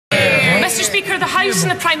Speaker, the House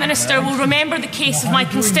and the Prime Minister will remember the case of my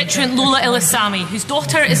constituent Lola, whose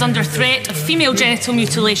daughter is under threat of female genital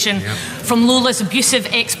mutilation from Lola's abusive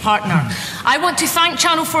ex-partner. I want to thank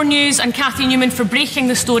Channel 4 News and Cathy Newman for breaking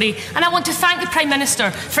the story, and I want to thank the Prime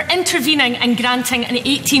Minister for intervening and granting an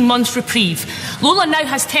 18-month reprieve. Lola now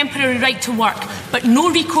has temporary right to work, but no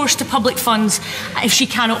recourse to public funds if she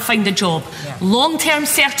cannot find a job. Long-term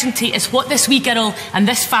certainty is what this wee girl and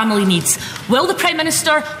this family needs. Will the Prime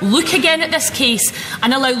Minister look again at this case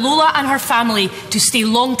and allow Lola and her family to stay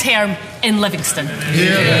long-term in Livingston?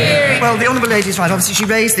 Well, the Honourable Lady is right. Obviously, she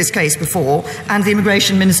raised this case before, and the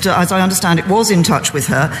Immigration Minister, as I understand it, was in touch with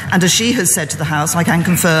her. And as she has said to the House, I can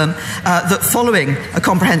confirm that following a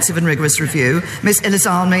comprehensive and rigorous review, Ms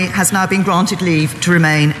Elizalmi has now been granted leave to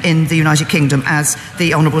remain in the United Kingdom, as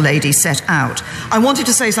the Honourable Lady set out. I wanted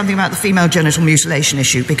to say something about the female genital mutilation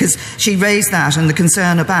issue, because she raised that and the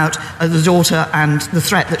concern about the daughter and the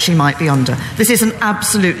threat that she might be under. This is an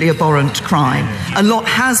absolutely abhorrent crime. A lot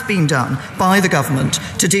has been done by the government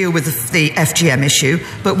to deal with the FGM issue,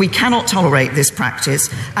 but we cannot tolerate this practice,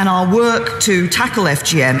 and our work to tackle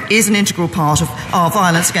FGM is an integral part of our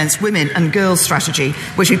violence against women and girls strategy,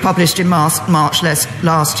 which we published in March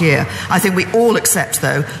last year. I think we all accept,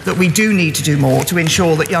 though, that we do need to do more to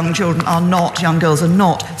ensure that young girls are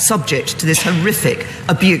not subject to this horrific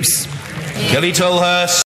abuse. Kelly Tolhurst.